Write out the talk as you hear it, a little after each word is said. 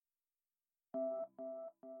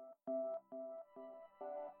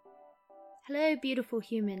Hello, beautiful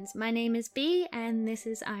humans. My name is Bea, and this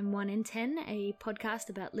is I'm 1 in 10, a podcast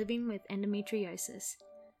about living with endometriosis.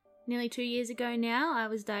 Nearly 2 years ago now, I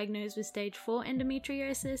was diagnosed with stage 4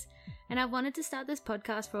 endometriosis, and I've wanted to start this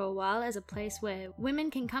podcast for a while as a place where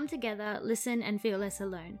women can come together, listen, and feel less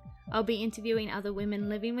alone. I'll be interviewing other women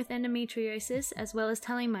living with endometriosis, as well as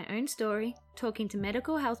telling my own story, talking to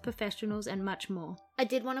medical health professionals, and much more. I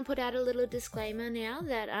did want to put out a little disclaimer now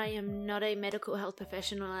that I am not a medical health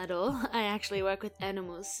professional at all. I actually work with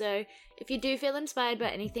animals, so if you do feel inspired by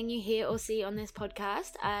anything you hear or see on this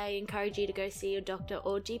podcast, I encourage you to go see your doctor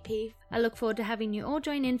or GP. I look forward to having you all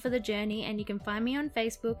join in for the journey, and you can find me on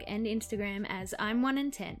Facebook and Instagram as I'm 1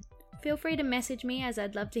 in 10. Feel free to message me as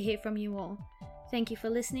I'd love to hear from you all. Thank you for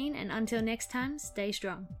listening, and until next time, stay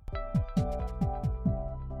strong.